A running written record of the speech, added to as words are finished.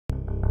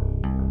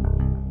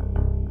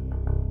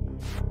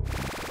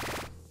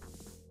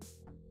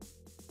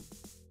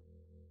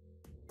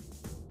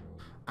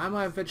Am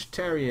I a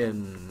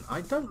vegetarian? I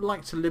don't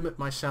like to limit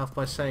myself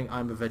by saying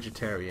I'm a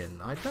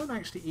vegetarian. I don't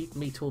actually eat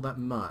meat all that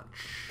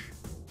much.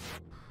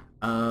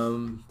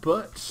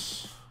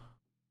 But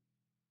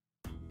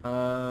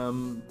I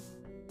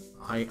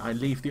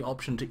leave the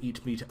option to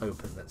eat meat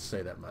open, let's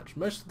say that much.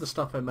 Most of the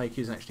stuff I make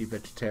is actually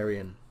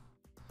vegetarian.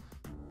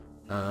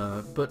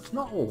 But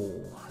not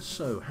all.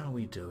 So, how are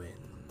we doing?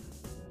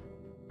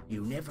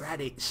 You never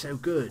had it so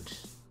good.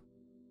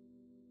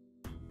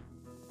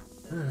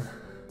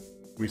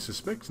 We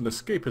suspect an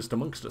escapist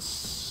amongst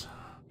us.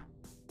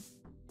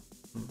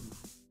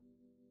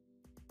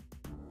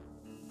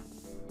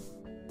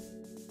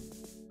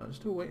 I'm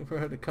still waiting for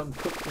her to come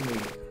cook for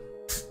me.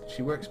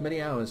 She works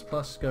many hours,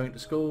 plus going to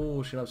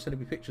school. She loves sending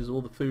me pictures of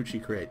all the food she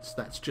creates.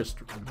 That's just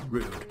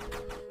rude.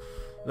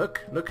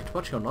 Look at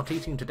what you're not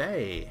eating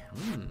today.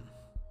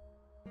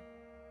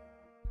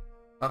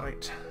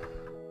 Alright.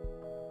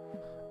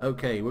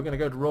 Okay, we're going to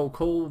go to roll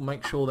call,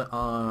 make sure that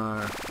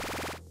our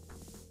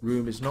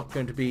room is not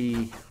going to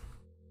be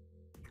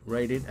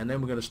raided, and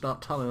then we're going to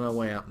start tunneling our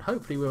way out, and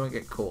hopefully we won't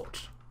get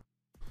caught.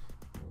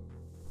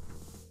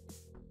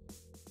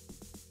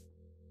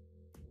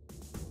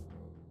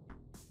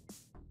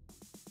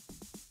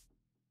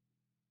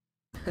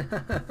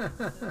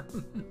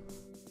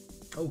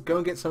 Oh, go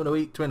and get something to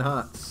eat, Twin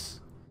Hearts.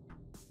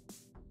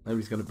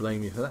 Nobody's going to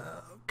blame you for that.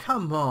 Oh,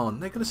 come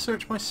on, they're going to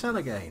search my cell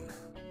again.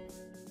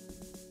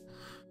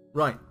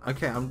 Right,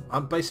 okay,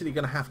 I'm basically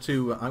going to have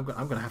to, I'm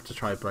going to have to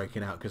try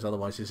breaking out, because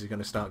otherwise this is going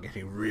to start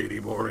getting really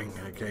boring.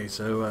 Okay,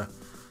 so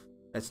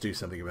let's do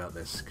something about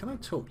this. Can I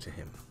talk to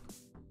him?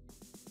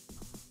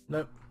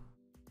 Nope.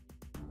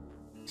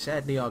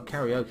 Sadly, our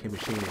karaoke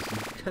machine is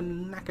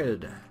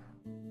knackered.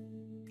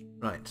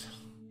 Right.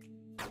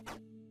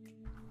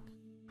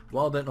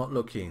 While they're not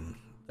looking,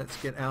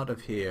 let's get out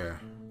of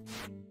here.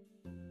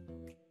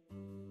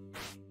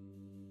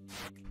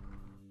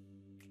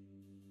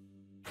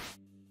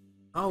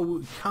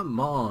 Oh, come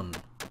on.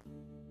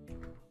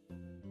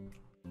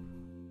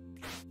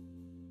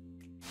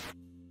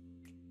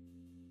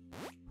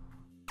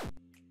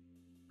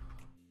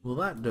 Will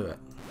that do it?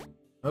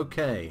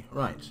 Okay,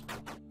 right.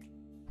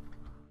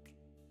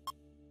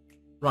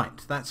 Right,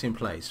 that's in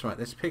place. Right,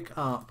 let's pick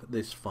up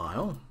this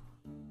file.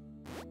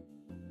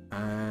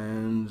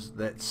 And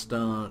let's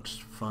start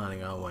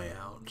filing our way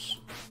out.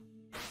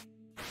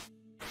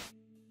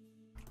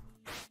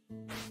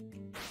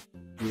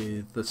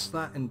 With the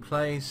slat in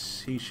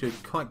place, he should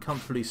quite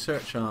comfortably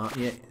search our...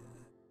 Yeah.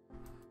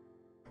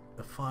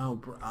 The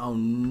file... Oh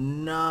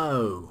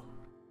no!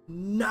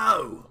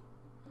 No!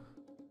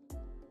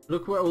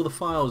 Look where all the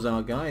files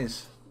are,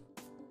 guys.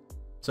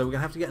 So we're going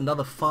to have to get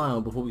another file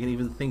before we can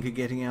even think of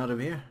getting out of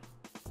here.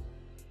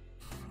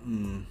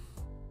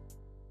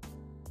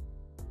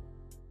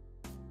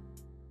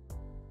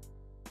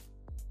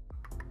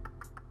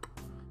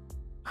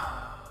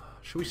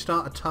 Should we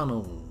start a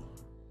tunnel?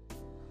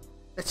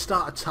 Let's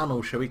start a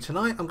tunnel, shall we?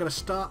 Tonight I'm going to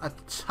start a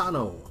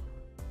tunnel.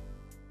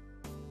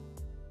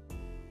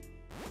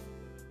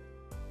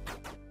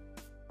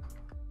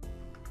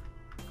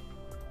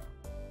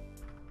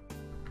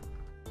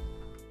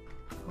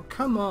 Oh,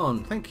 come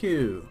on. Thank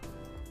you.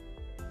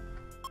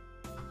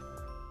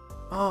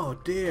 Oh,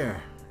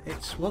 dear.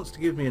 It wants to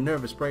give me a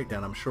nervous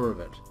breakdown, I'm sure of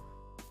it.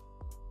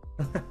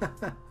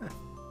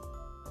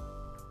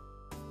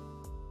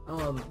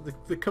 Oh,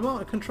 the command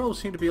and controls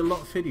seem to be a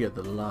lot fiddier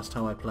than the last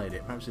time I played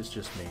it. Perhaps it's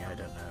just me, I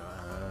don't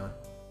know.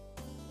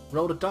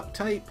 Roll the duct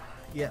tape.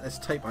 Yeah, let's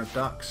tape our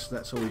ducks.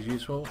 That's always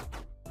useful.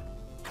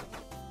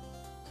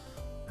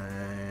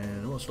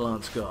 And what's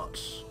Lance got?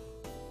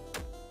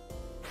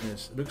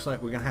 Yes, it looks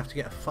like we're going to have to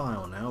get a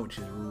file now, which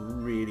is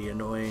really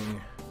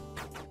annoying.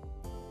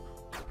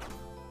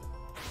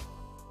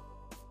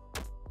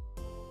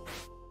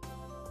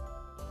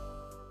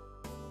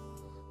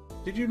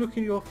 Did you look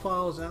in your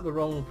files at the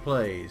wrong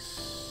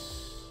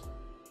place?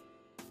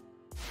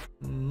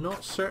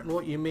 Not certain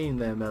what you mean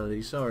there,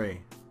 Melody,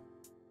 sorry.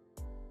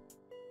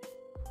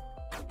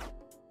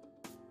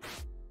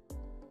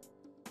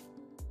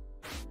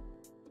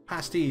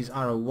 Pasties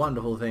are a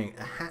wonderful thing.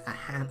 A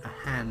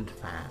hand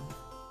fan.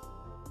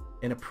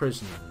 In a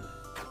prison.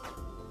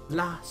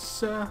 La,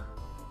 sir.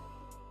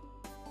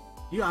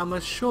 You are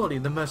most surely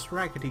the most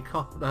raggedy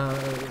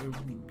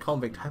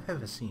convict I've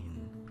ever seen.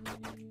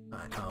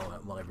 Oh,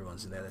 while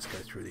everyone's in there, let's go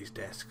through these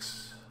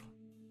desks.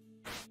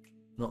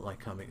 Not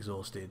like I'm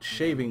exhausted.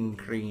 Shaving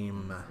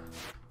cream.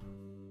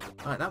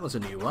 Alright, that was a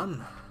new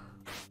one.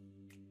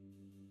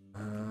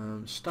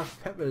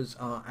 Stuffed peppers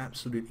are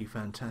absolutely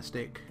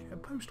fantastic. A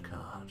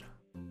postcard.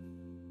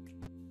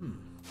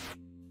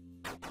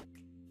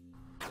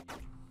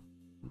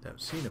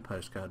 I've seen a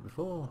postcard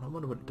before. I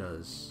wonder what it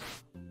does.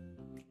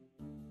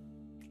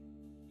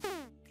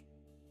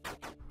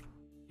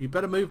 You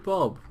better move,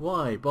 Bob.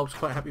 Why? Bob's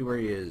quite happy where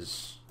he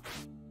is.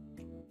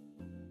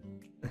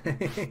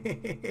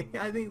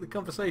 I think the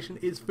conversation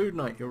is food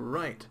night. You're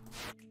right.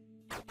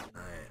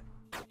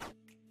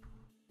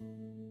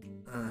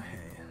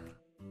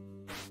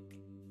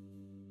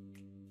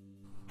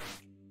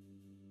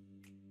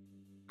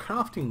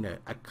 crafting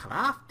net. A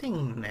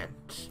crafting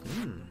net.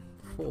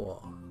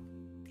 4.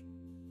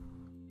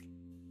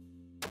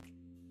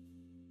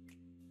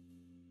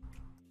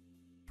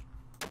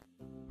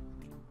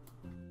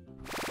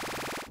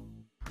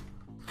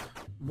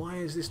 Why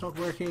is this not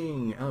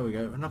working? Oh, we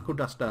go. Knuckle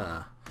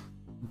duster.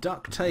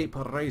 Duct tape,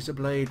 razor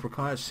blade,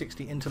 requires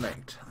 60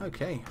 intellect.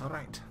 Okay,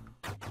 alright.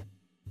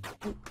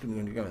 Didn't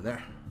want to go in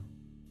there.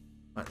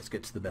 Right, let's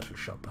get to the metal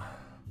shop.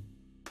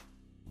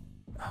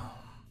 Oh,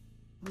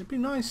 it'd be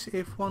nice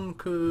if one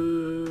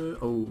could...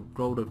 Oh,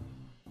 rolled a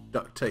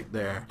duct tape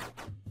there.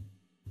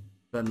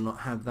 Better not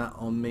have that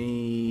on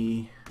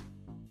me.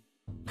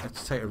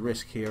 Let's take a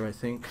risk here, I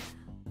think.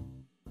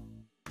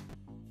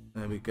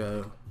 There we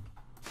go.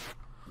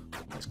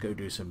 Let's go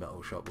do some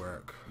metal shop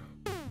work.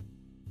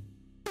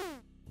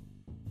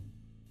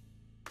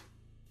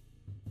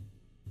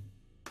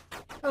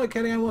 Hello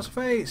Kellyanne, what's her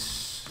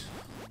face?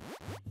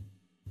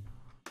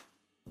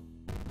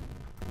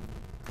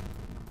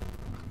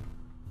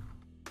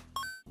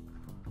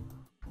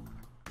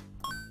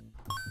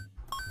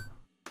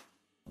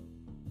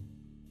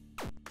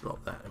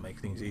 Drop that and make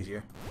things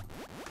easier.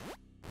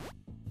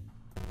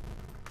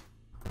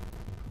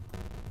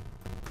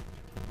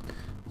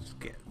 Let's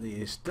get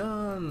this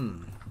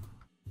done.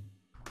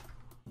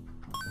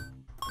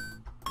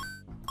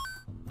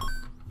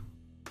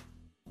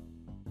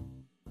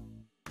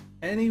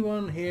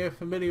 Anyone here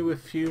familiar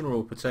with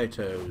funeral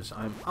potatoes?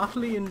 I'm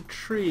utterly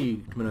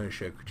intrigued,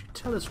 Minosha. Could you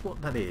tell us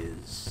what that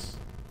is?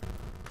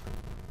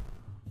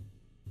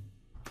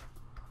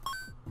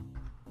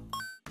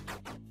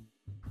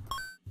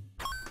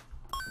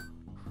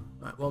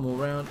 Right, one more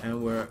round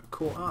and we're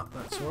caught up.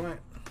 That's alright.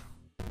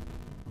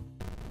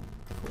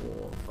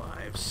 4,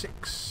 5,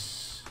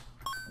 6.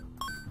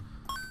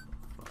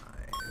 5,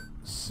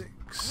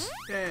 6.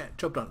 Yeah,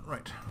 job done.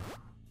 Right.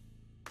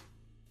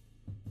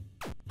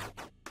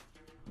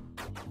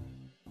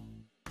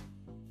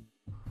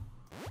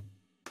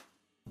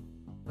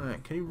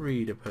 Alright, can you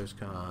read a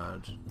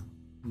postcard?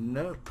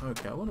 No?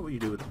 Okay, I wonder what you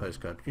do with the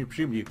postcard. You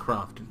presume you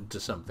craft it into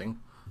something.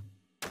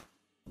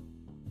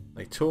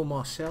 They tore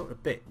Marcel to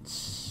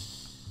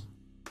bits.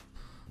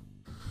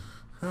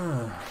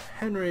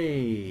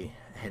 Henry!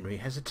 Henry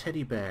has a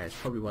teddy bear. It's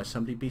probably why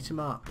somebody beat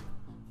him up.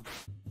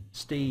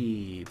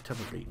 Steve,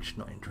 Double Breach,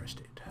 not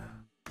interested.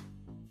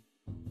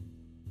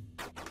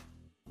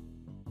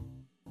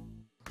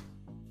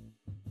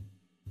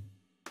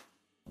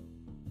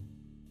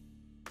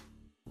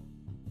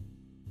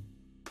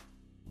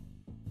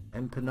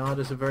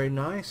 Empanadas are very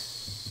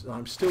nice.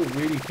 I'm still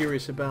really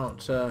curious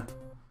about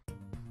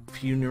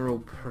funeral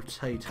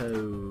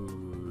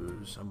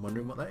potatoes. I'm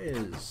wondering what that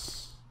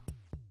is.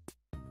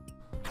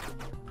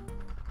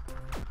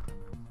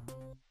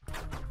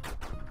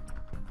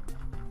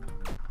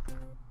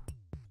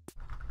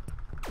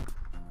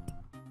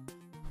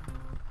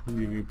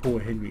 Poor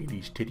Henry and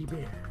his teddy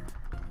bear.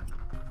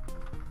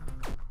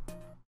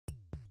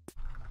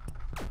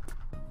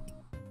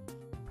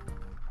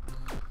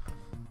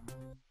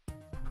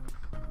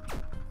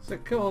 So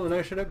come on,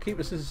 Minosha, don't keep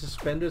us in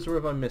suspenders, or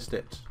have I missed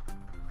it?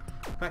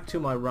 Back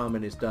till my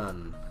ramen is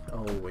done.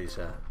 Always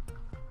a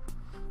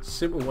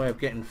simple way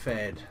of getting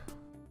fed.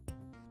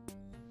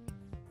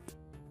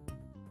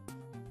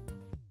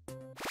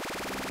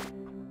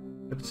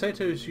 The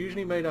potato is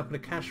usually made up in a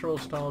casserole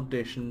style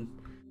dish and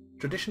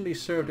traditionally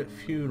served at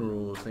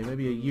funerals. They may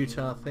be a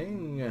Utah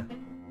thing.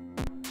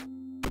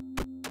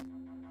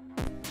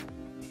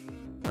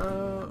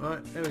 Oh,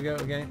 right, there we go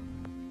again.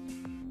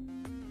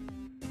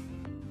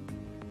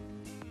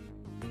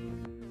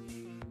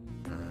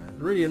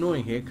 Really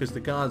annoying here because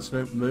the guards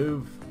don't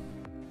move.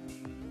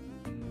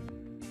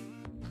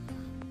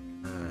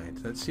 Alright,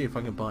 let's see if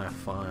I can buy a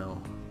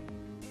file.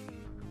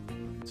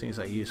 Seems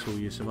like useful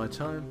use of my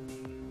time.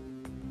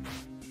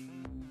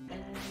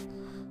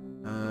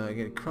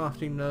 Get a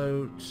crafting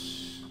note.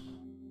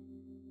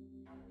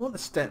 I want a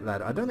step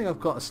ladder. I don't think I've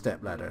got a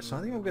step ladder, so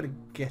I think I'm going to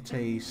get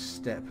a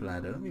step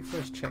ladder. Let me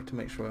first check to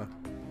make sure.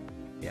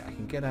 Yeah, I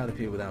can get out of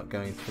here without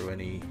going through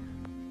any.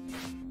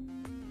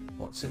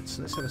 What's it?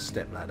 So let's have a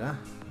step ladder.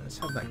 Let's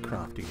have that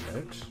crafting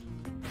note.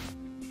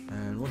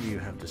 And what do you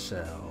have to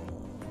sell?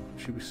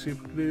 Should be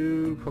super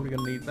glue. Probably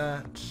going to need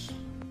that.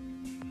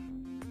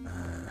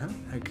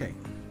 Okay.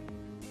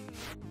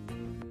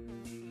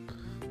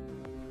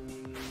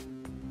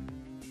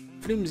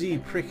 Flimsy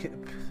prick.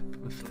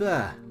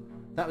 That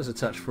was a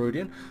touch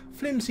Freudian.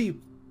 Flimsy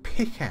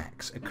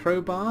pickaxe, a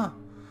crowbar,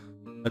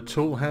 a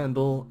tool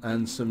handle,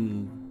 and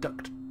some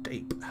duct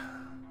tape.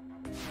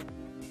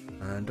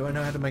 And do I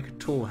know how to make a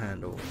tool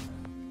handle?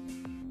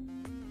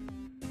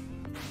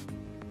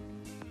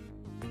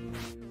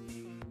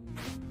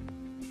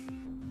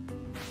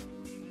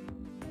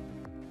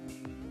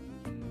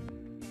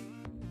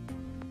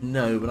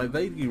 No, but I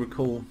vaguely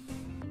recall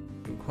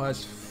it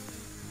requires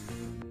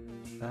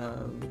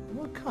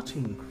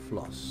cutting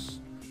floss.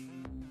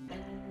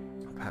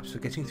 Perhaps for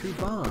getting through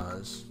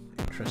bars.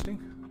 Interesting.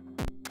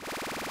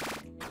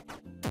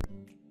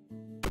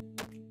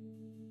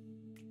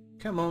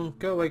 Come on,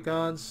 go away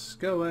guards,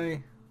 go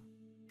away.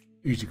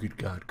 Easy good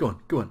God. Go on,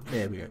 go on.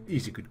 There we go.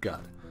 Easy good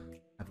God.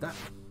 Have that.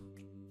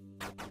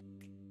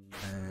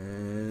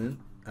 And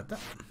have that.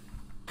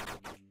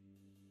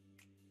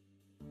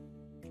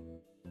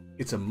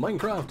 It's a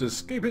Minecraft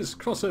Escapist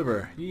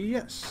crossover.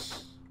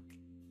 Yes.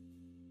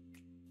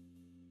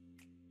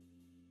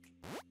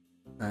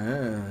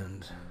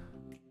 And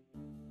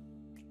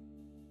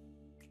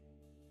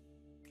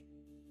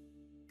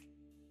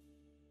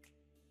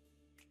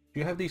do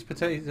you have these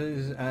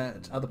potatoes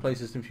at other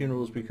places than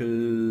funerals?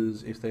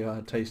 Because if they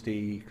are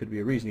tasty, could be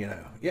a reason, you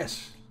know.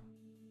 Yes.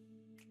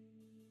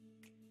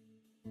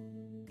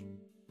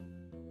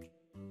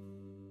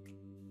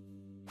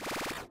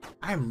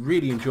 I'm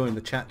really enjoying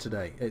the chat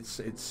today.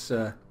 It's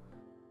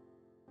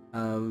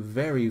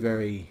very,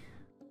 very.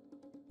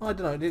 I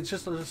don't know. It's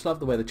just I just love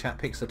the way the chat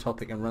picks the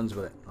topic and runs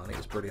with it. I think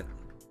it's brilliant.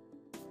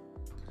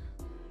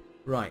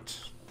 Right.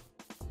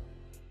 I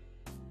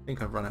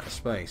think I've run out of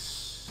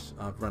space.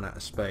 I've run out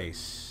of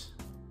space.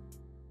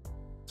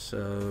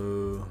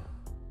 So.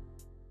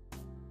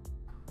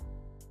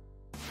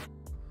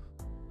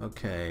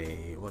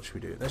 Okay, what should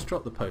we do? Let's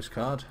drop the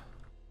postcard.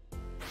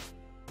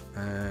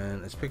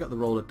 And let's pick up the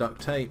roll of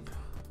duct tape.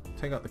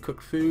 Take out the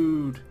cooked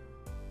food.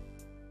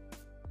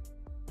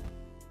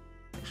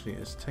 Actually,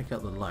 let's take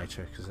out the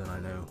lighter because then I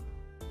know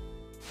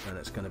where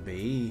it's going to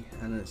be.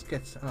 And let's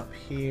get up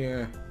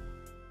here.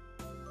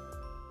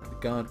 Let the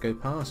guard go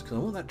past because I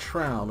want that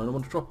trowel and I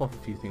want to drop off a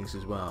few things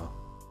as well.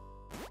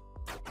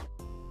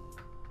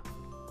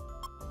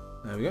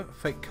 There we go.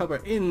 Fake cover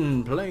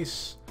in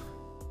place.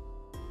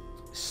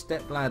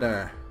 Step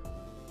ladder.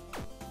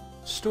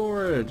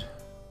 Stored.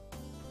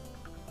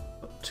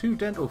 Got 2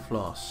 dental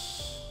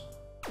floss.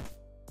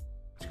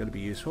 It's going to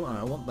be useful.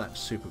 I want that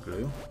super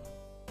glue.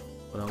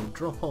 But I'll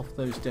drop off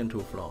those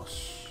dental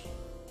floss.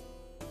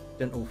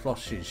 Dental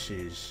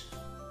flosses.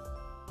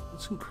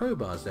 Got some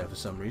crowbars there for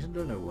some reason.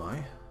 Don't know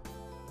why.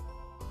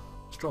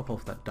 Let's drop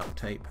off that duct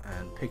tape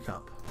and pick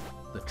up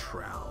the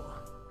trowel.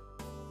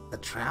 The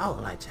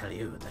trowel, I tell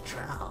you, the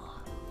trowel.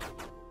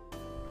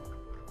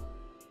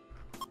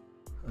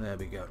 There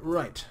we go.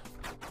 Right.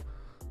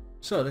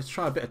 So let's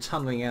try a bit of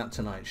tunneling out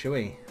tonight, shall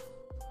we?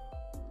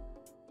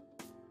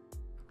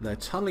 Now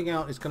tunneling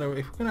out is going to,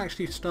 if we're going to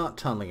actually start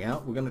tunneling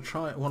out, we're going to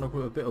try want to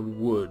put a bit of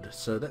wood.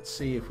 So let's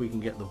see if we can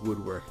get the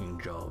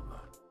woodworking job.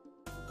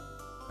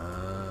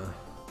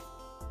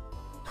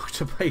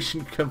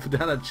 Occupation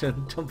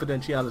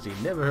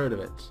confidentiality, never heard of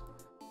it.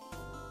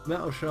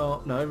 Metal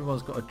shop, no,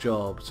 everyone's got a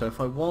job. So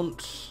if I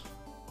want...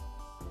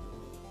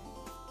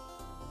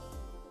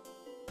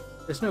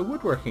 There's no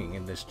woodworking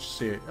in this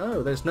series.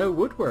 Oh, there's no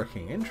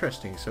woodworking.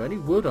 Interesting. So any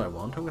wood I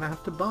want, I'm going to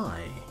have to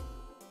buy.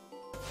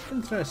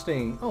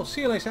 Interesting. Oh,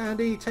 see you later,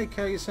 Andy. Take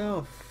care of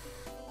yourself.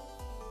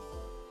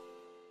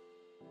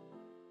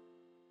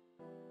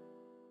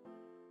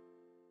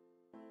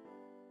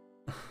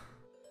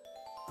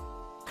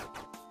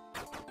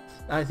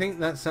 I think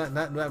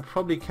that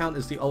probably count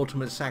as the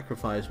ultimate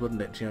sacrifice,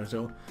 wouldn't it? You know,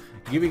 so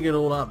giving it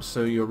all up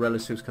so your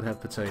relatives could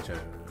have potatoes.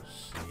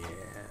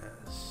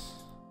 Yes.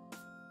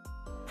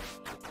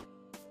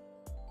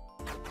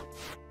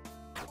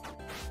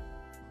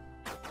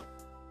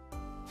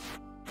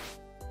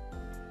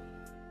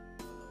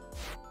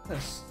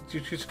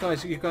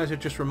 You guys have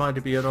just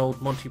reminded me of an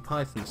old Monty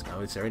Python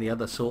sketch. Is there any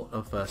other sort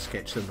of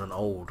sketch than an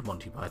old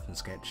Monty Python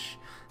sketch?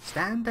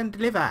 Stand and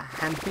deliver.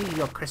 Hand me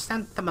your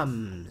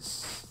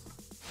chrysanthemums.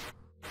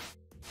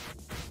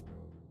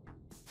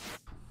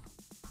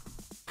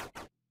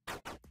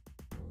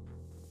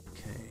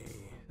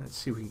 Okay, let's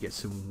see if we can get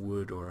some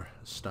wood or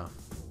stuff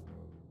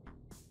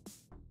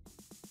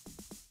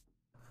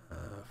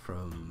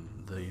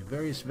from the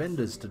various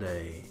vendors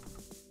today.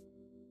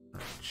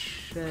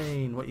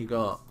 Shane, what you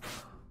got?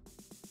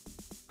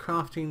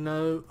 Crafting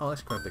note. Oh,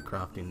 let's grab the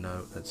crafting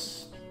note.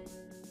 That's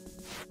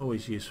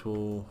always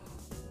useful.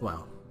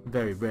 Well,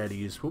 very rarely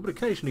useful, but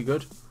occasionally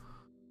good.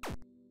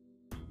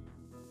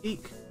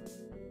 Eek.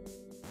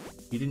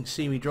 You didn't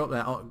see me drop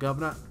that,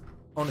 Governor.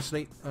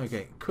 Honestly.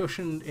 Okay.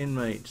 Cushioned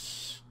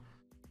inmates.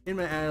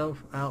 Inmate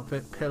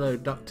outfit, pillow,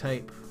 duct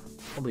tape,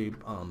 probably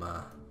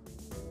armor.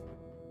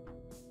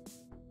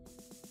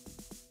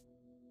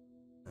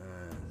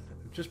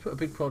 Just put a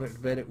big product to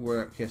bed at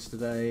work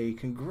yesterday.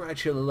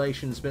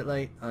 Congratulations, a bit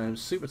late. I am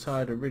super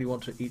tired and really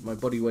want to eat my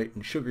body weight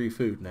in sugary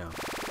food now.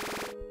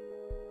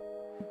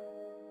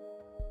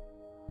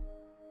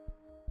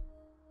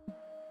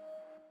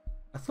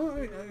 I thought,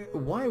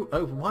 why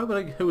would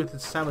I go with the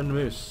salmon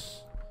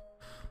mousse?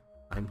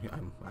 I'm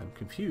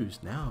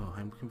confused now.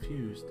 I'm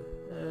confused.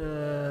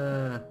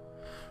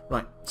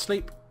 Right,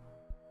 sleep.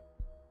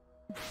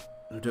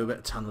 I'll do a bit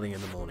of tunneling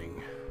in the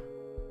morning.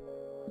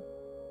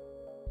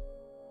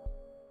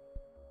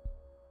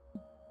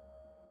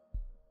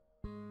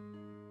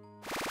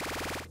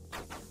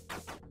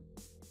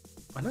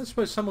 I don't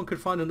suppose someone could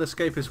find an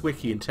Escapist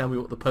wiki and tell me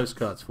what the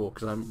postcard's for,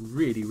 because I'm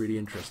really, really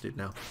interested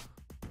now.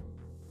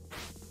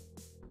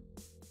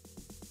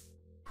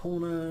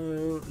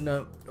 Porno...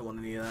 No, don't want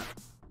any of that.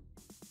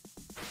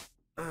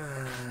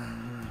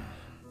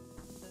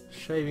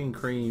 Shaving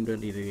cream, don't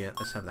need it yet.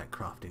 Let's have that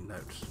crafting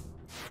note.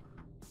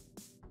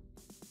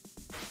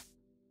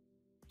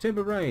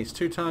 Timber race,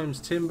 2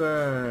 times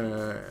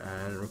timber,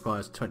 and it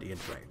requires 20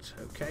 intellect.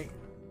 Okay.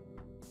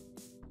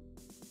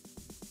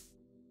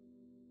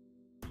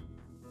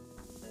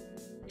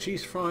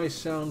 Cheese fries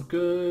sound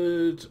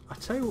good. I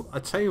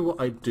tell you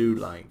what I do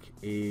like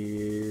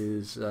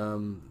is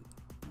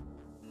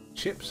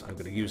chips. I'm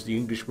going to use the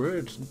English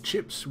word.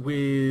 Chips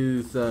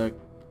with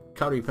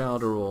curry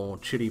powder or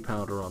chili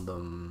powder on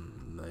them.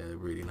 They're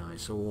really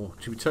nice. Or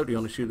to be totally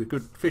honest with you, the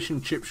good fish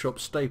and chip shop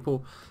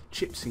staple,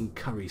 chips in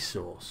curry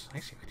sauce.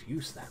 Actually, I could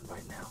use that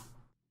right now.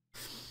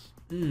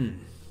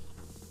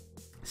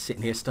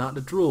 Sitting here starting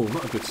to drool.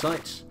 Not a good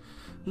sight.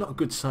 Not a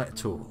good sight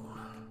at all.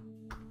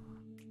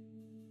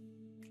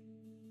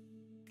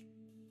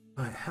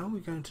 Right, how are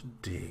we going to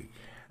dig?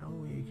 How are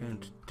we going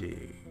to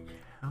dig?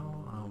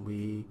 How are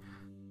we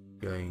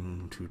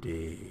going to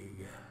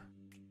dig?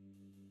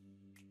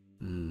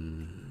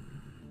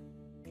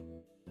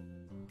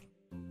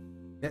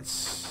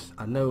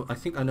 I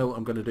think I know what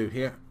I'm going to do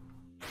here.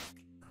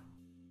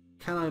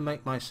 Can I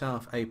make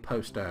myself a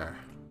poster?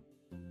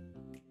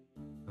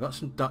 I've got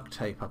some duct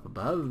tape up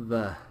above.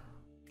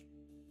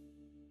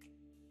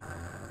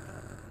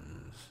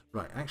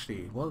 Right,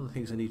 actually, one of the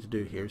things I need to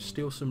do here is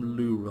steal some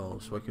loo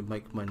rolls so I can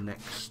make my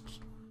next...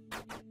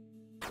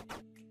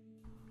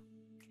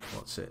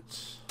 What's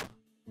it?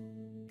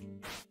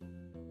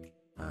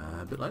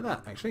 A bit like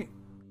that, actually.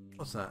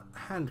 What's that?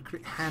 Hand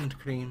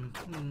cream.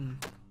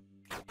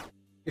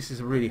 This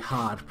is a really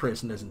hard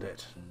prison, isn't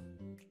it?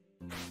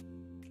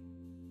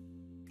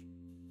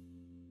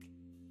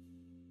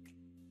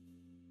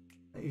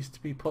 It used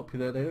to be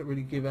popular. They don't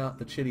really give out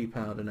the chili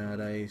powder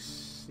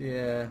nowadays.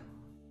 Yeah.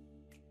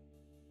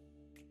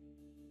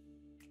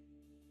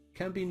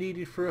 Can be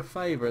needed for a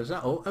favour. Is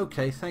that all?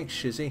 Okay, thanks,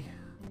 Shizzy.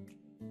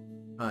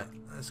 Right,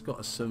 let's got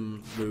us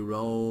some loo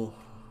roll.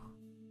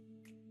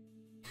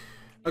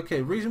 Okay,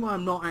 the reason why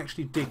I'm not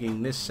actually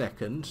digging this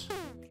second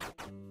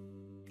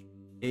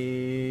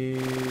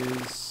is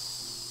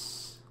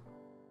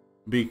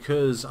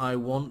because I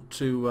want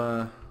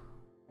to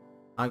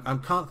I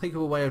can't think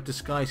of a way of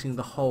disguising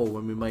the hole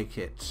when we make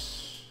it,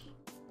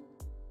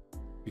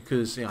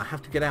 because I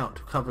have to get out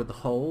to cover the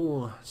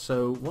hole.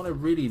 So what I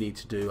really need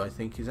to do, I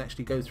think, is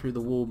actually go through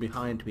the wall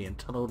behind me and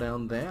tunnel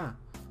down there,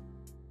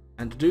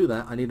 and to do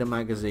that I need a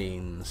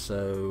magazine.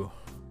 So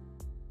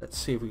let's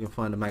see if we can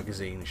find a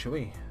magazine, shall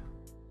we?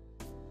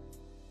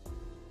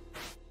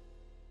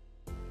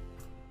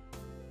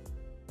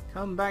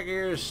 Come back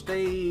here,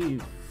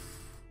 Steve.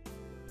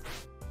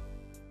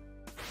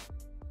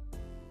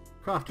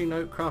 Crafting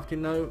note, crafting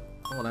note.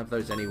 I'll have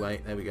those anyway.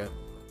 There we go.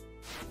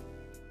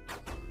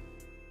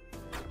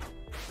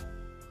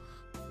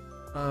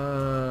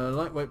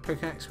 Lightweight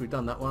pickaxe, we've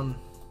done that one.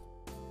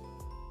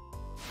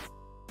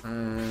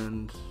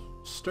 And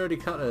sturdy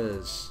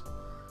cutters.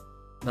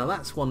 Now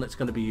that's one that's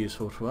going to be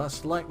useful to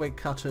us. Lightweight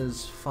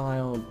cutters,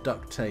 file,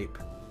 duct tape.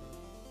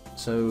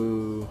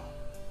 So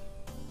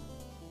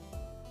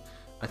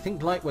I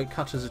think lightweight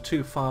cutters are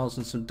 2 files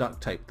and some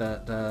duct tape.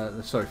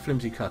 Sorry,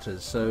 flimsy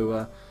cutters.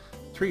 So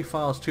 3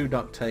 files, 2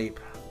 duct tape,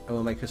 and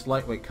will make us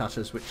lightweight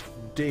cutters which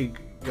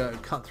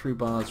cut through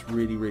bars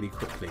really, really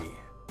quickly.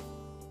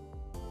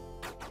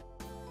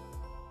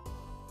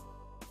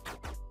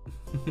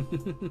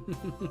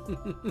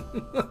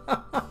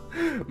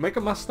 Make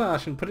a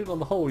mustache and put it on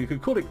the hole. You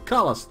could call it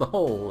Carlos the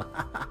Hole.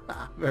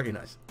 Very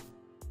nice.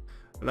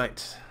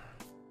 Right.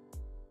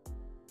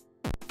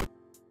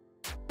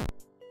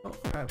 Oh,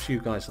 perhaps you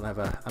guys will have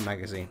a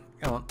magazine.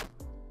 Come on.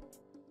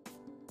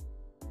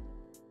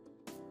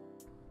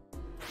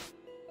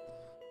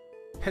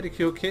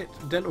 Pedicure kit,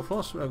 dental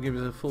floss. I'll give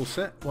it a full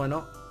set. Why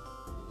not?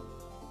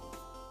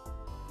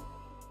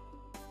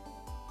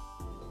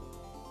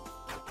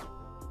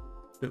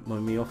 Don't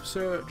mind me,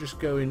 officer. Just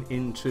going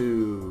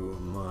into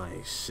my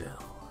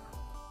cell.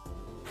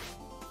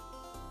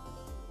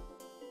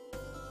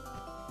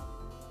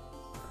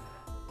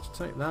 Let's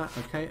take that.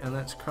 Okay, and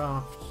let's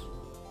craft.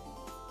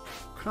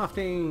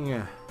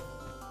 Crafting.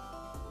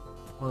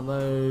 One of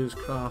those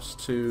crafts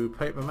to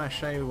paper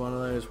mache. One of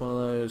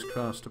those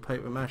crafts to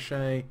paper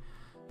mache.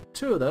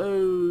 2 of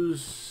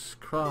those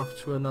craft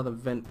to another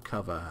vent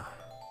cover.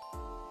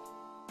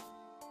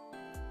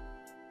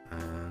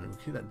 And we'll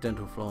keep that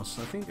dental floss.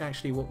 I think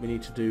actually what we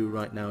need to do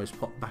right now is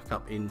pop back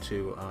up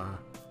into our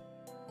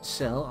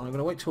cell. I'm going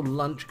to wait till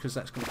lunch because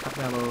that's going to cut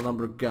down on the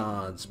number of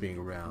guards being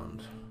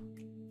around.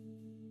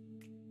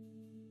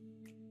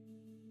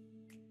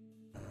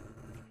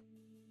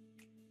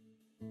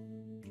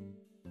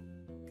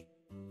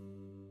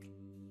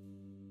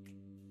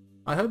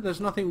 I hope there's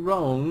nothing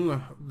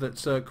wrong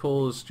that's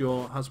caused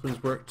your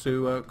husband's work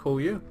to call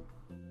you.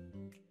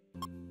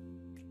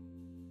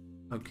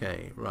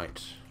 Okay,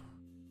 right.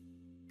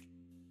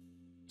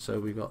 So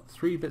we've got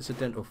 3 bits of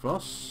dental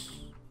floss.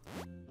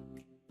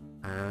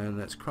 And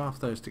let's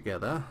craft those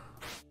together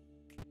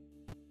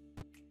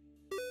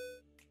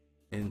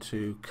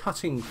into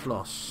cutting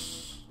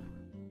floss.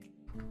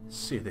 Let's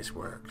see if this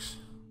works.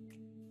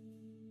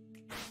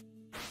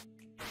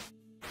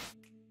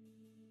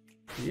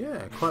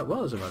 Yeah, quite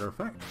well as a matter of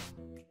fact.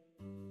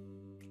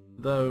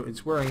 Though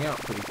it's wearing out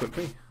pretty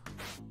quickly.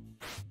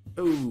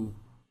 Oh,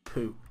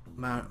 poop.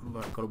 Man,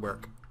 gotta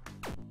work.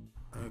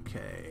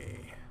 Okay.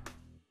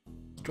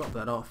 Let's drop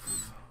that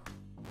off.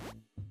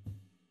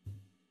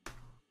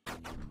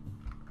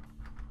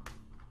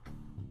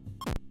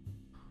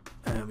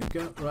 There we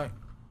go. Right.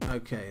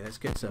 Okay, let's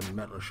get to a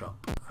metal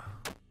shop.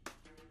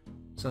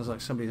 Sounds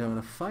like somebody's having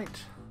a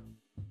fight.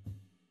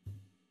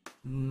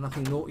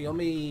 Nothing naughty on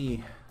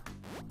me.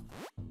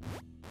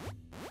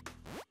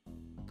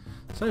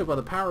 So, by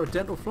the power of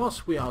dental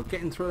floss, we are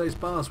getting through those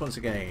bars once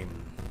again.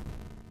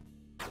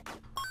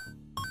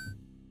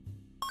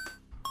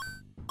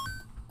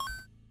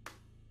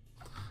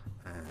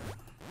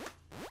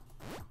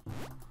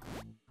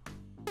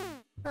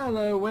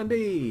 Hello,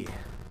 Wendy.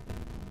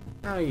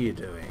 How are you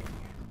doing?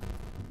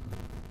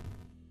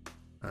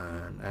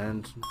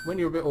 And when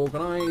you're a bit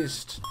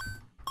organised,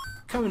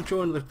 come and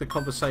join the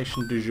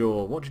conversation du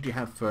jour. What did you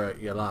have for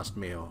your last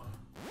meal?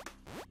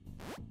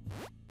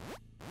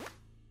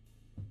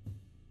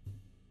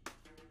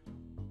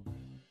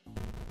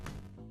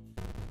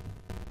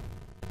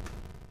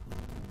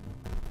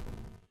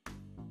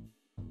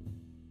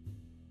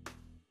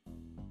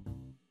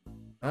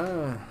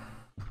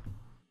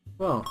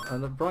 Well, on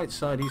the bright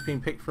side, he's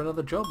been picked for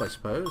another job, I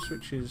suppose,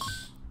 which is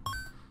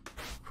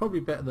probably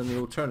better than the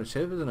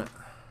alternative, isn't it?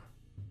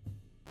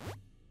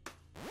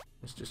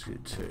 Let's just do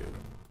 2.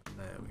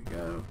 There we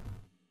go.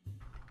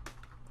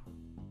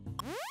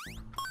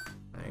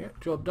 There you go.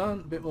 Job done.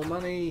 A bit more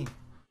money.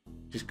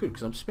 Which is good,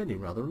 because I'm spending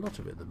rather a lot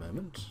of it at the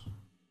moment.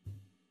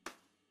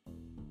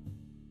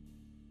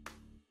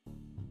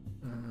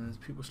 There's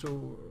people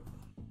still...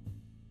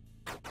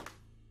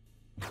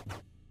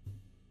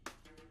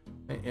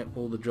 Yep,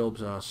 all the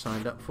jobs are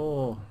signed up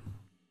for.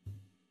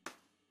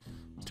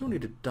 Still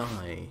need to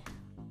die.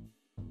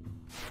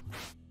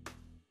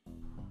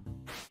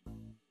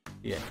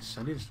 Yes,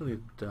 I still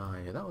need to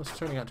die. That was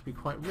turning out to be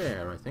quite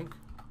rare, I think.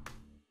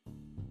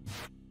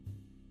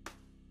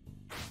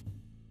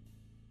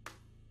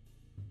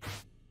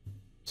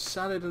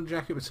 Salad and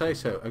jacket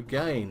potato.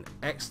 Again,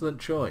 excellent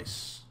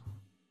choice.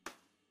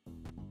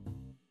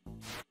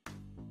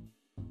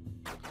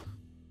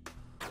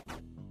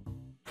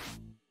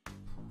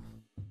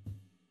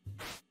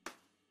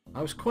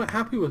 I was quite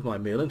happy with my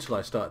meal until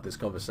I started this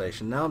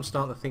conversation. Now I'm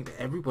starting to think that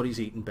everybody's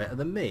eating better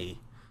than me.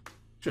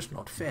 Just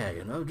not fair,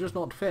 you know, just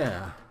not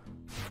fair.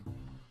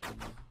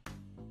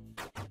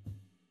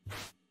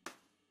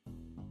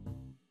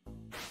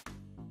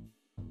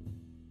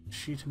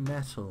 Sheet of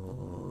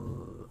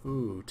metal.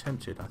 Ooh,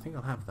 tempted. I think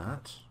I'll have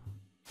that.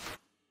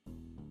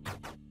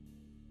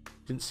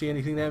 Didn't see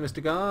anything there,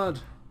 Mr.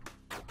 Guard.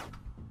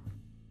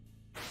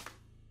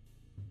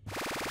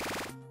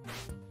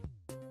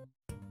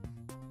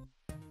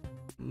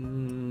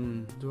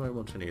 Do I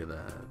want any of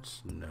that?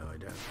 No, I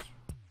don't.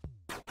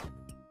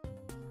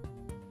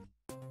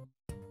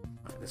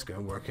 Right, let's go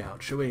and work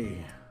out, shall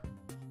we?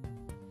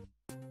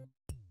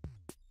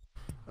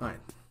 Alright.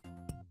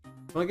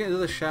 When I get into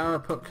the shower,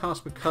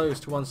 cast my clothes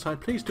to one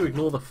side. Please do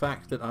ignore the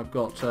fact that I've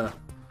got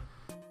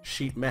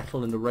sheet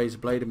metal and a razor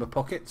blade in my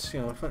pockets.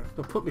 You know, if I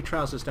put my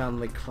trousers down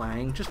and they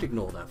clang, just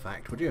ignore that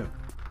fact, would you?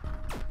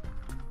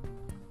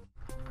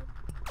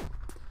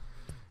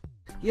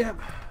 Yep.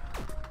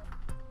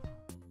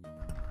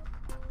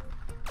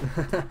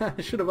 I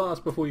should have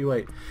asked before you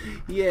ate.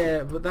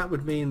 Yeah, but that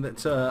would mean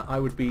that I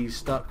would be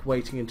stuck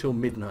waiting until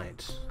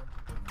midnight.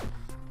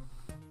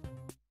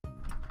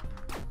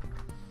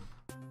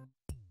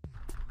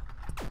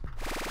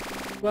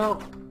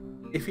 Well,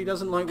 if he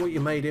doesn't like what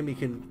you made him, he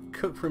can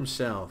cook for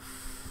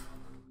himself.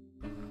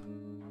 I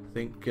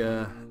think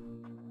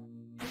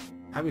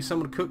having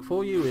someone cook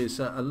for you is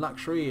a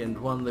luxury and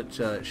one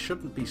that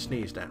shouldn't be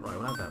sneezed at. Right,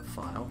 we'll have that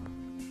file.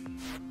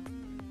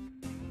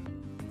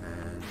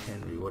 And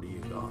Henry, what do you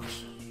got?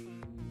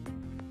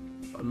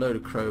 Got a load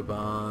of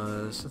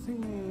crowbars. I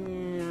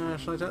think...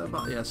 shall I take that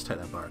bar? Yeah, let's take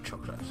that bar of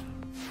chocolate.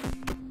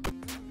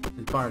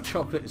 The bar of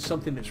chocolate is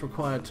something that's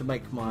required to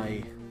make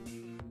my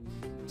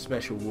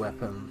special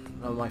weapon.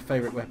 My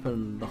favourite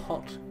weapon, the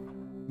hot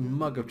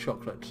mug of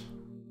chocolate.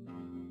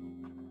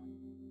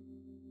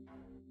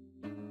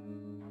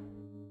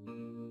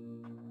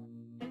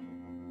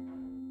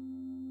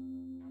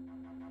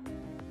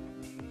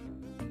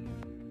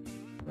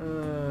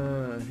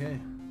 Okay.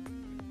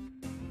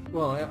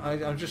 Well,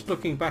 I'm just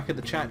looking back at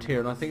the chat here,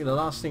 and I think the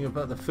last thing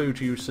about the food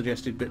you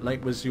suggested a bit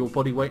late was your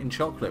body weight in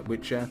chocolate,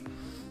 which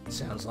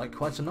sounds like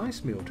quite a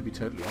nice meal, to be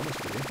totally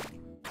honest with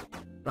you.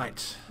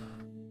 Right.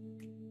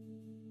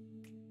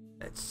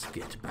 Let's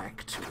get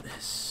back to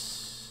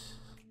this.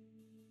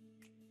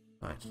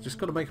 Right, just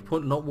got to make a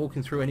point of not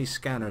walking through any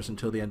scanners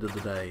until the end of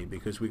the day,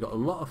 because we got a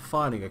lot of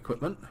filing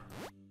equipment,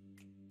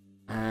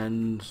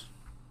 and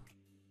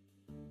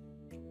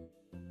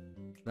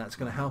that's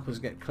going to help us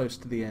get close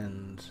to the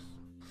end.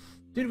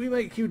 Did we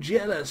make you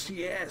jealous?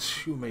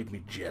 Yes, you made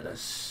me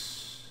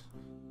jealous.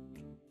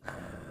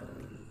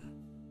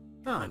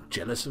 Oh, I'm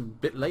jealous of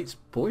Bit Late's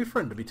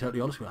boyfriend, to be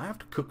totally honest with you. I have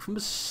to cook for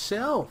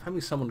myself.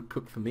 Having someone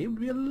cook for me would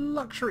be a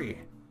luxury.